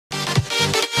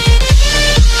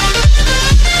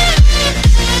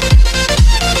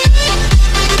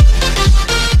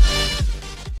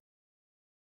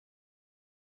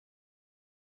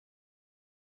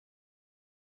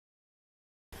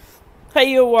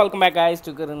हेयो welcome back guys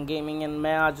to Karan gaming and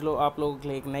मैं आज आप लोगों के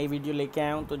लिए एक नई वीडियो लेके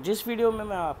आया हूँ। तो जिस वीडियो में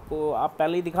मैं आप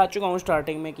पहले ही दिखा चुका हूँ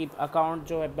स्टार्टिंग में कि अकाउंट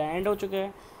जो है बैंड हो चुके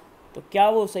हैं। तो क्या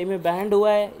वो सही में बैंड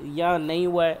हुआ है या नहीं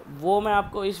हुआ है, वो मैं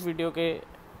आपको इस वीडियो के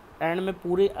एंड में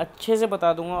पूरी अच्छे से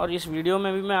बता दूंगा। और इस वीडियो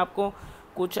में भी मैं आपको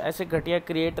कुछ ऐसे घटिया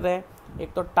क्रिएटर है,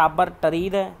 एक तो टाबर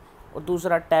टरीद है और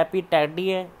दूसरा टैपी टैडी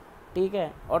है, ठीक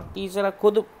है, और तीसरा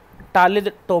खुद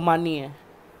टालिद टोमानी है,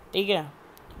 ठीक है।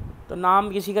 तो नाम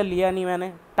किसी का लिया नहीं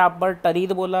मैंने, टाबर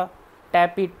टरीद बोला,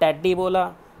 टैपी टैडी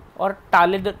बोला और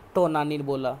टालिद टोनानी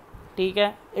बोला, ठीक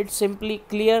है। It's simply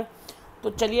clear. तो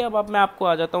चलिए अब मैं आपको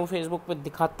आ जाता हूँ फेसबुक पे,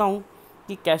 दिखाता हूँ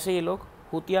कि कैसे ये लोग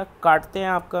हुतिया काटते हैं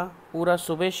आपका पूरा,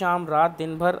 सुबह शाम रात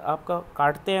दिन भर आपका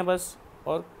काटते हैं बस,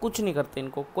 और कुछ नहीं करते,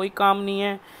 इनको कोई काम नहीं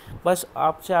है। बस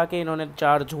आपसे आके इन्होंने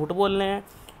चार झूठ बोलने हैं,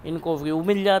 इनको व्यू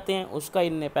मिल जाते हैं, उसका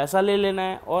इनने पैसा ले लेना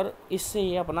है और इससे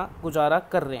ये अपना गुजारा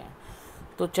कर रहे हैं।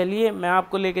 तो चलिए मैं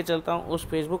आपको लेके चलता हूँ उस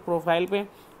फेसबुक प्रोफाइल पे।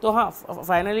 तो हाँ,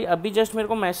 फाइनली अभी जस्ट मेरे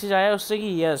को मैसेज आया उससे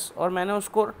कि यस, और मैंने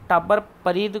उसको टाबर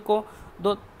परीद को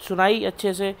दो सुनाई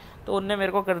अच्छे से, तो उनने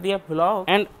मेरे को कर दिया ब्लॉक।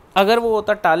 एंड अगर वो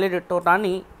होता टाले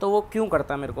टोटानी तो वो क्यों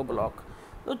करता मेरे को ब्लॉक।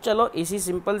 तो चलो इसी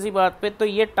सिंपल सी बात पे, तो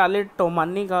ये टाले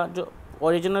टोमानी का जो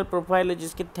ओरिजिनल प्रोफाइल है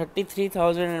जिसकी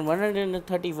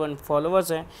 33,131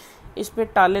 फॉलोअर्स हैं, इस पे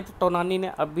टाले टोनानी ने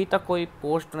अभी तक कोई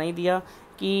पोस्ट नहीं दिया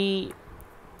कि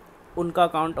उनका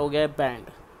अकाउंट हो गया है बैंड,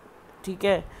 ठीक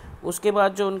है। उसके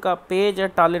बाद जो उनका पेज है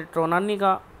टाले टोनानी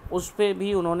का, उस पर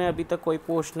भी उन्होंने अभी तक कोई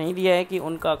पोस्ट नहीं दिया है कि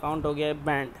उनका अकाउंट हो गया है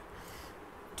बैंड,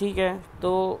 ठीक है।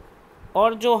 तो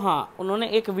और जो हाँ, उन्होंने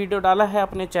एक वीडियो डाला है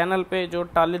अपने चैनल पे, जो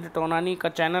टाले टोनानी का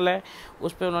चैनल है,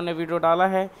 उस पर उन्होंने वीडियो डाला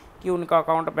है कि उनका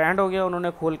अकाउंट बैंड हो गया,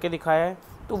 उन्होंने खोल के दिखाया है।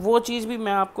 तो वो चीज़ भी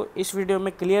मैं आपको इस वीडियो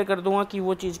में क्लियर कर दूंगा कि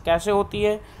वो चीज़ कैसे होती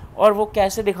है और वो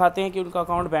कैसे दिखाते हैं कि उनका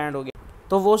अकाउंट बैंड हो गया।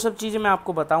 तो वो सब चीज़ें मैं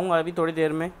आपको बताऊंगा अभी थोड़ी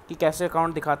देर में कि कैसे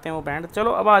अकाउंट दिखाते हैं वो बैंड।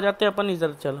 चलो अब आ जाते हैं अपन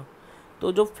इधर। चलो,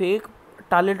 तो जो फेक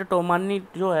टाले टोमानी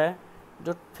जो है,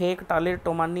 जो फेक टाले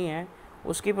टोमानी है,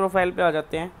 उसकी प्रोफाइल पे आ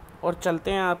जाते हैं और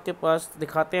चलते हैं आपके पास,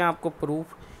 दिखाते हैं आपको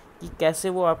प्रूफ कि कैसे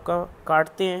वो आपका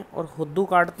काटते हैं। और हुद्दू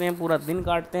काटते हैं, पूरा दिन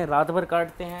काटते हैं, रात भर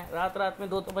काटते हैं, रात रात में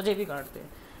 2 बजे भी काटते हैं।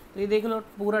 तो ये देख लो,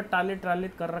 पूरा टालिट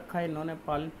टालिट कर रखा है इन्होंने,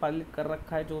 पालित पालित कर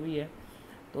रखा है जो भी है।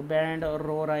 तो बैंड और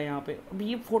रो रहा है यहाँ पे। अब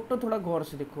ये फ़ोटो थोड़ा गौर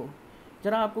से देखो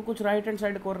ज़रा, आपको कुछ राइट हैंड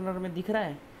साइड कॉर्नर में दिख रहा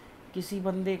है किसी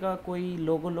बंदे का कोई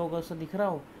लोगो सा दिख रहा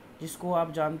हो जिसको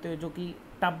आप जानते हो, जो कि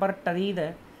टाबर टरीद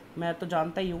है। मैं तो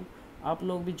जानता ही हूँ, आप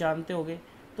लोग भी जानते होंगे।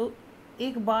 तो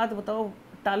एक बात बताओ,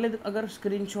 टालिद अगर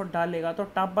स्क्रीनशॉट डालेगा तो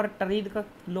टाबर टरीद का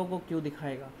लोगो क्यों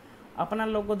दिखाएगा, अपना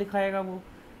लोगो दिखाएगा वो।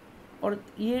 और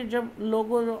ये जब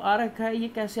लोगो जो आ रखा है, ये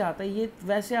कैसे आता है, ये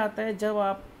वैसे आता है जब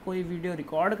आप कोई वीडियो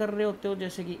रिकॉर्ड कर रहे होते हो,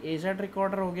 जैसे कि एजेड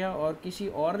रिकॉर्डर हो गया, और किसी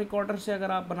और रिकॉर्डर से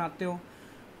अगर आप बनाते हो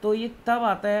तो ये तब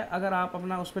आता है अगर आप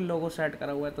अपना उस पर लोगो सेट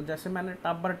करा हुआ है। तो जैसे मैंने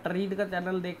टाबर टरीद का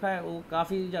चैनल देखा है, वो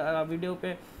काफ़ी वीडियो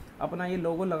पे अपना ये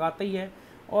लोगो लगाता ही है।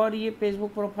 और ये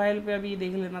फेसबुक प्रोफाइल पे अभी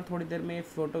देख लेना, थोड़ी देर में ये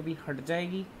फ़ोटो भी हट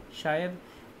जाएगी शायद,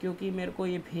 क्योंकि मेरे को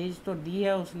ये भेज तो दी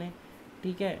है उसने,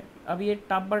 ठीक है। अब ये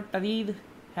टाबर टरीद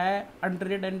है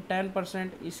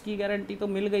 110%, इसकी गारंटी तो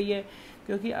मिल गई है,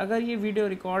 क्योंकि अगर ये वीडियो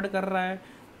रिकॉर्ड कर रहा है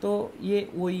तो ये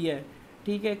वही है,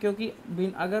 ठीक है। क्योंकि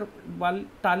अगर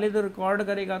टालिद रिकॉर्ड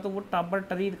करेगा तो वो टाबर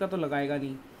टरीद का तो लगाएगा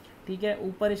नहीं, ठीक है।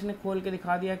 ऊपर इसने खोल के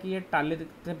दिखा दिया कि ये टालिद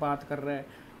से बात कर रहा है,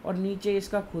 और नीचे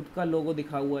इसका खुद का लोगो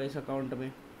दिखा हुआ है इस अकाउंट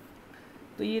में।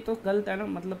 तो ये तो गलत है ना,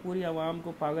 मतलब पूरी आवाम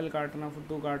को पागल काटना,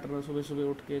 फुद्दू काटना, सुबह सुबह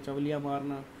उठ के चवलियाँ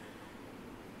मारना।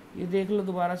 ये देख लो,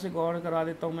 दोबारा से गौर करा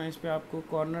देता हूँ मैं इस पर आपको,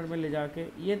 कॉर्नर में ले जाके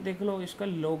ये देख लो इसका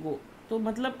लोगो। तो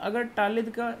मतलब अगर टालिद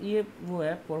का ये वो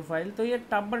है प्रोफाइल, तो ये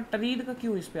टाबर टरीद का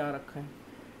क्यों इस पे आ रखा है।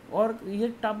 और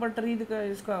ये टाबर टरीद का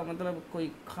इसका मतलब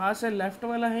कोई ख़ास है, लेफ़्ट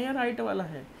वाला है या राइट वाला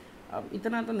है। अब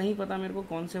इतना तो नहीं पता मेरे को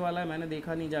कौन से वाला है, मैंने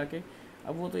देखा नहीं जाके।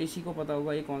 अब वो तो इसी को पता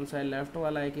होगा ये कौन सा है, लेफ़्ट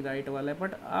वाला है कि राइट वाला है।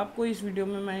 बट आपको इस वीडियो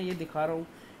में मैं ये दिखा रहा हूँ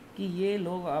कि ये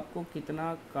लोग आपको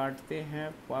कितना काटते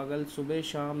हैं, पागल, सुबह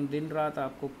शाम दिन रात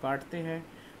आपको काटते हैं,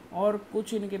 और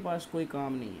कुछ इनके पास कोई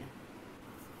काम नहीं है।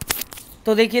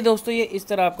 तो देखिए दोस्तों, ये इस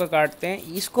तरह आपका काटते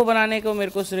हैं। इसको बनाने को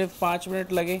मेरे को सिर्फ 5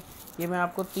 मिनट लगे। ये मैं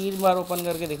आपको 3 बार ओपन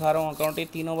करके दिखा रहा हूँ अकाउंट, ये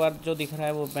तीनों बार जो दिख रहा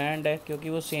है वो बैंड है, क्योंकि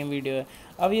वो सेम वीडियो है।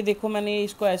 अब ये देखो, मैंने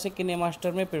इसको ऐसे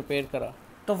किनेमास्टर में प्रिपेयर करा।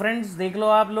 तो फ्रेंड्स देख लो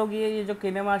आप लोग, ये जो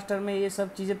किनेमास्टर में ये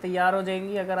सब चीज़ें तैयार हो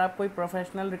जाएंगी। अगर आप कोई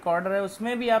प्रोफेशनल रिकॉर्डर है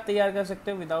उसमें भी आप तैयार कर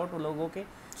सकते हो विदाउट लोगों के।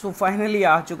 सो फाइनली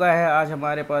आ चुका है आज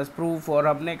हमारे पास प्रूफ, और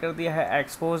हमने कर दिया है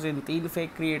एक्सपोज इन 3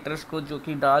 फेक क्रिएटर्स को, जो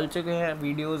कि डाल चुके हैं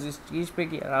वीडियोज़ इस चीज़ पे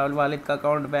कि वालिद का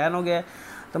अकाउंट बैन हो गया है।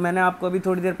 तो मैंने आपको अभी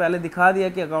थोड़ी देर पहले दिखा दिया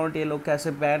कि अकाउंट ये लोग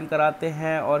कैसे बैन कराते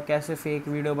हैं और कैसे फेक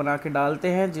वीडियो बना के डालते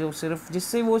हैं, जो सिर्फ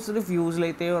जिससे वो सिर्फ व्यूज़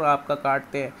लेते हैं और आपका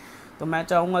काटते हैं। तो मैं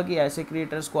चाहूँगा कि ऐसे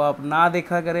क्रिएटर्स को आप ना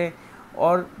देखा करें,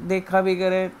 और देखा भी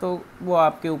करें तो वो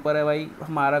आपके ऊपर है भाई,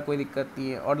 हमारा कोई दिक्कत नहीं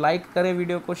है। और लाइक करें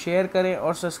वीडियो को, शेयर करें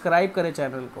और सब्सक्राइब करें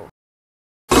चैनल को।